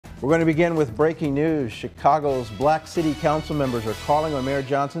We're going to begin with breaking news. Chicago's Black City Council members are calling on Mayor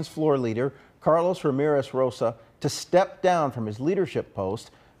Johnson's floor leader, Carlos Ramirez-Rosa, to step down from his leadership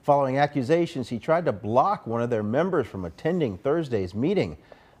post following accusations he tried to block one of their members from attending Thursday's meeting.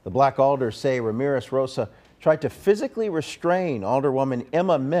 The Black Alders say Ramirez-Rosa tried to physically restrain Alderwoman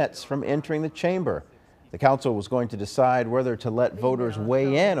Emma Metz from entering the chamber. The council was going to decide whether to let voters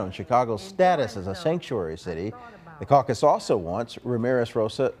weigh in on Chicago's status as a sanctuary city. The caucus also wants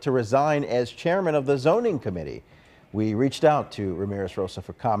Ramirez-Rosa to resign as chairman of the zoning committee. We reached out to Ramirez-Rosa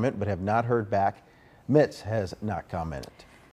for comment but have not heard back. Metz has not commented.